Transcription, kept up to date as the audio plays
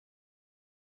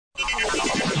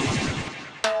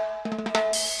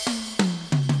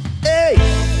Hey,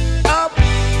 up,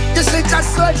 the little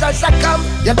soldiers are come.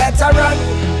 You better run,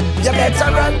 you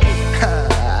better run.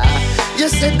 You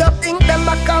see the thing them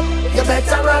a come. You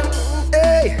better run,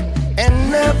 hey,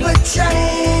 and never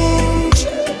change.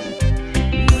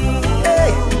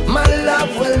 Hey, my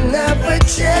love will never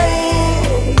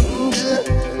change.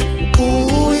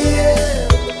 Ooh yeah,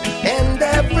 and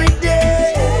every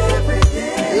day,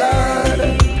 Lord,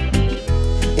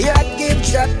 you give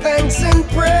your thanks and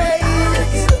praise.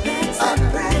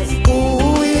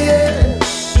 Ooh yeah,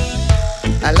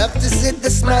 I love to see the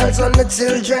smiles on the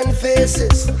children's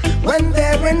faces when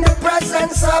they're in the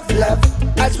presence of love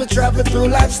as we travel through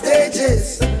life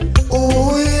stages.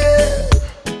 Ooh yeah.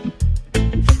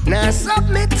 Now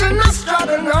submit to no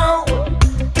struggle now.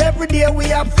 Every day we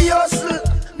have to hustle.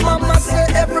 Mama say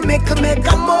every make a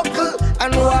muckle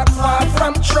and walk far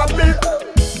from trouble.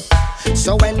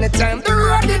 So anytime the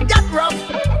road it get rough,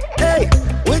 hey,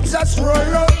 we just roll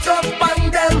out up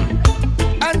on them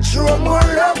and throw more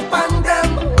love on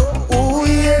them. Ooh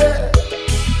yeah.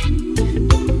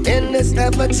 In this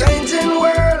ever-changing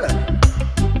world,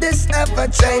 this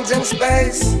ever-changing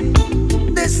space,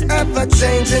 this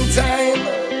ever-changing time.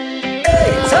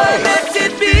 So let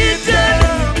it be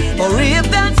done. Or if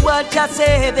that's what you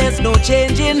say, there's no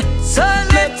changing. So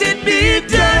let it be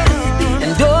done.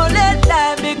 And don't let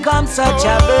life become such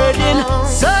a burden.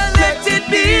 So let it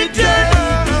be done.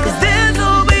 Cause there's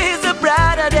always a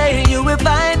brighter day, you will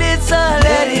find it. So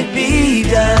let it be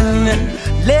done.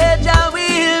 Let your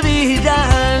will be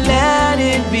done. Let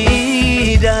it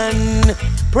be done.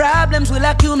 Problems will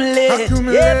accumulate.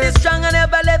 Yeah, be strong and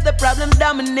never let the problems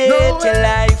dominate your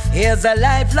life. Here's a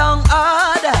lifelong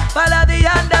order. Follow the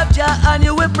hand of Jah and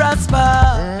you will prosper.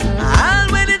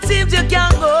 And when it seems you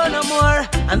can't go no more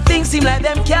and things seem like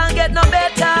them can't get no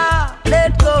better,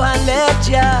 let go and let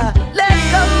Jah let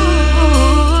go.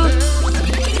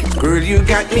 Girl, you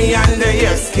got me under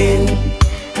your skin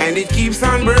and it keeps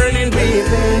on burning,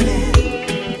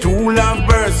 baby. True love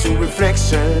bursts through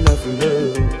reflection of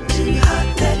love.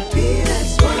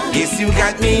 Yes, you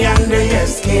got me under your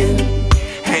skin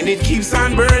and it keeps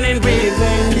on burning,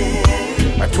 baby.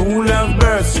 A true love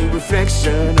bursts through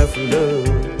reflection of love.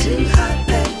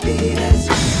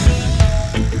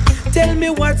 Tell me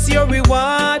what's your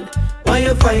reward? Why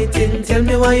you fighting? Tell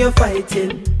me why you're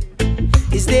fighting.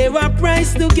 Is there a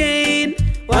price to gain?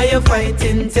 Why you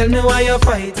fighting? Tell me why you're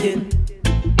fighting.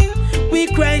 We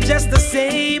cry just the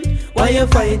same. Why you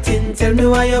fighting? Tell me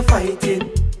why you're fighting.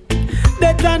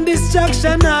 Death and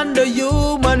destruction on the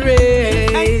human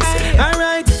race.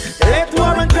 Alright, let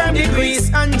war and crime decrease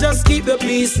and just keep the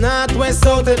peace. North, west,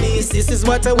 south and east. This is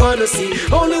what I wanna see.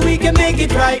 Only we can make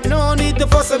it right. No need to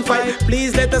fuss and fight.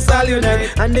 Please let us all unite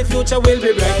and the future will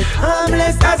be bright. I'm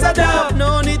blessed as a dove.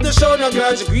 No need to show no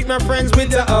grudge. Greet my friends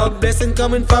with a hug. Blessing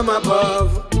coming from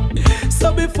above.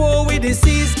 So before we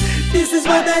decease, this is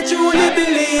what I truly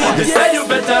believe. They say you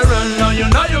better run. Now you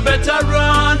know you better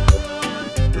run.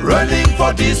 Running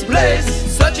for this place,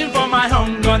 searching for my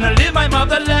home, gonna leave my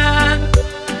motherland,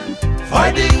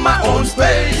 finding my own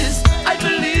space. I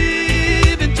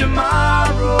believe in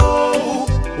tomorrow.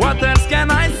 What else can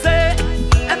I say?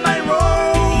 And my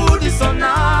road is so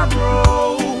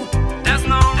narrow. There's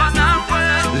no other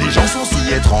way. Les gens sont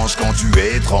si étranges quand tu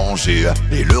es étranger,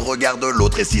 et le regard de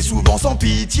l'autre est si souvent sans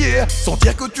pitié.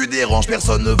 Sentir que tu déranges,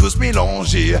 personne ne veut se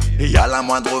mélanger, et à la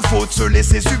moindre faute se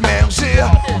laisser submerger.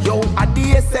 Yo, at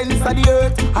the essence of the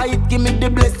earth, I give me the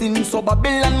blessing. So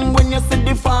Babylon, when you see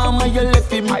the farmer, you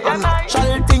left him. A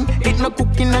natural thing, it no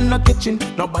cooking and no kitchen.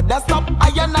 Nobody stop,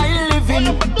 I and I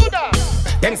living.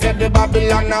 Them said the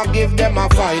Babylon now give them a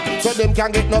fight, so them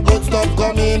can get no good stuff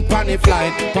coming pan the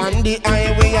flight. Pan the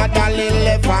highway a darling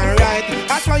left and right.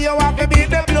 That's why you have to beat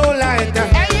the blue light.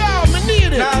 Hey yo, me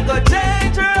need it. Now go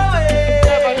change your way.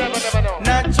 Never know.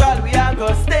 Natural we are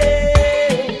go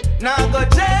stay. Now go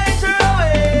change your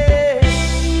way.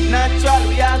 Natural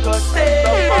we are go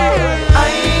stay. I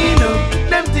know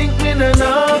them think me no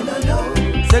know.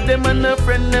 Say them and a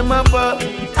friend them a fuck.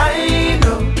 I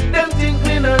know them think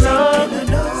me no know.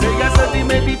 Say I study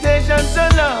meditation so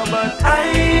long, but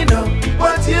I know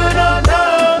what you don't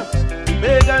know.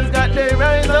 Pagans got their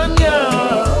eyes on you.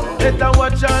 Better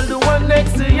watch all the one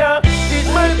next to you. It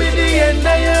might be the end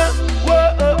of you.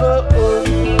 Whoa, oh, oh, oh.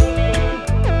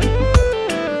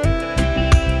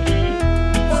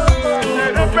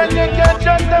 No friend, you can't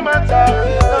trust them at all.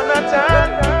 No, not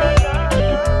at all.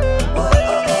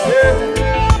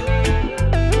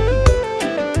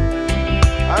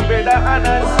 I'm better and I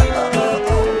see.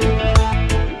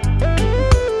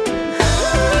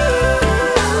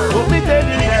 Put me tell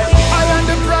you that I am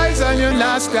the prize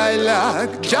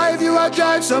Skylark. Drive you a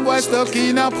drive, some boy stuck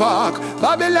in a park.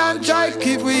 Babylon try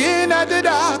keep we in at the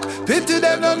dark. Pity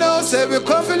them no know, say we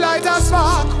come for light a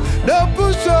spark. No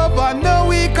push over, no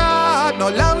weak heart. No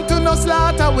lamb to no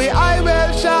slaughter, we I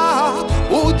well sharp.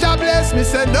 Who Jah bless me,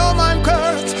 say no man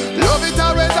curse. Love it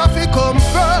always have to come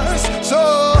first. So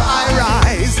I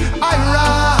rise,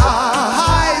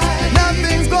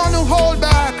 nothing's gonna hold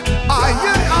back.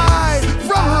 I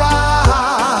from rise.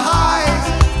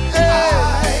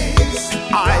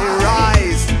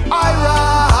 I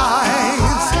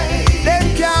rise. Them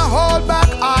can't hold back.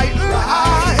 I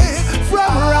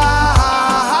from rise.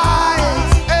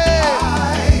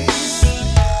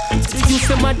 You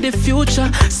say my the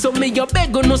future, so me your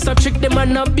beg no stop trick them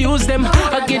and abuse them.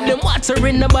 I give them water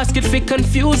in the basket fi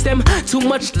confuse them. Too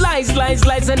much lies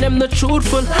and them not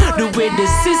truthful. The way the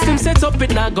system set up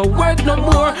it not go work no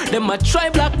more. Them a try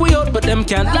block we out but them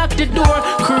can't lock the door.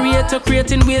 Creator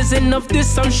creating ways enough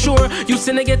this I'm sure. You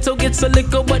say the ghetto gets a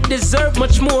little but deserve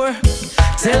much more.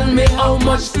 Tell me how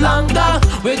much longer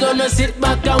we gonna sit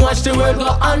back and watch the world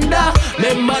go under.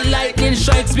 Remember lightning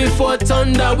strikes before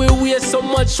thunder. We waste so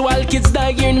much while kids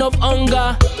dying of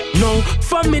hunger. No,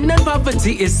 famine and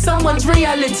poverty is someone's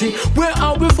reality. Where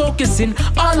are we focusing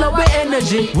all our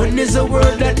energy? When there's a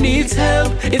world that needs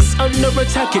help, it's under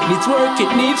attack, it needs work,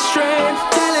 it needs strength.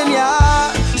 Telling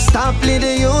ya, stop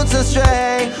leading youths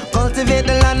astray. Cultivate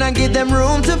the land and give them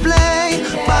room to play.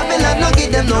 Babylon, no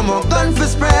give them no more gun for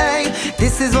spray.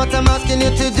 This is what I'm asking you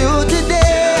to do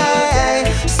today.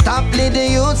 Stop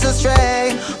leading youths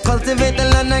astray. Cultivate the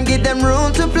land and give them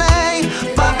room to play.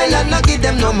 Babylon, no give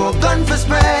them no more gun for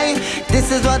spray.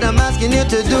 This is what I'm asking you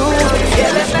to do.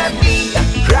 Yelling at me,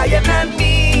 crying at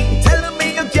me, telling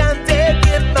me you can't take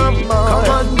it no more. Come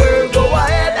on girl, go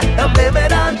ahead and blame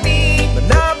it on me. But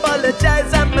now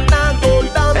apologize and but now go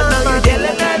down on me.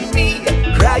 Yelling at me,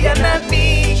 crying at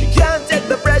me, she can't take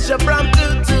the pressure from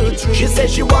 2 to 3. She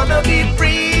says she wanna be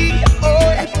free, oh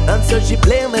yeah, and so she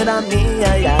blame it on me,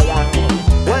 yeah.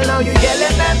 Well now you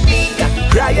yelling at me,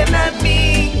 crying at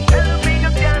me, telling me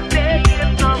you can't take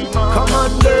it no more. Come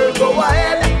on girl, go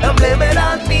ahead and blame it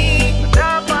on me.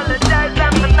 Now apologize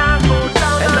and but now go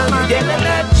down. And now you yelling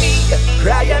at me,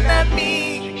 crying at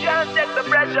me, she can't take the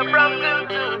pressure from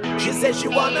 2 to 3. She says she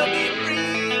wanna be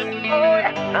free, oh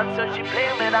yeah, and so she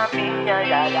blame it on me,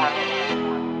 yeah.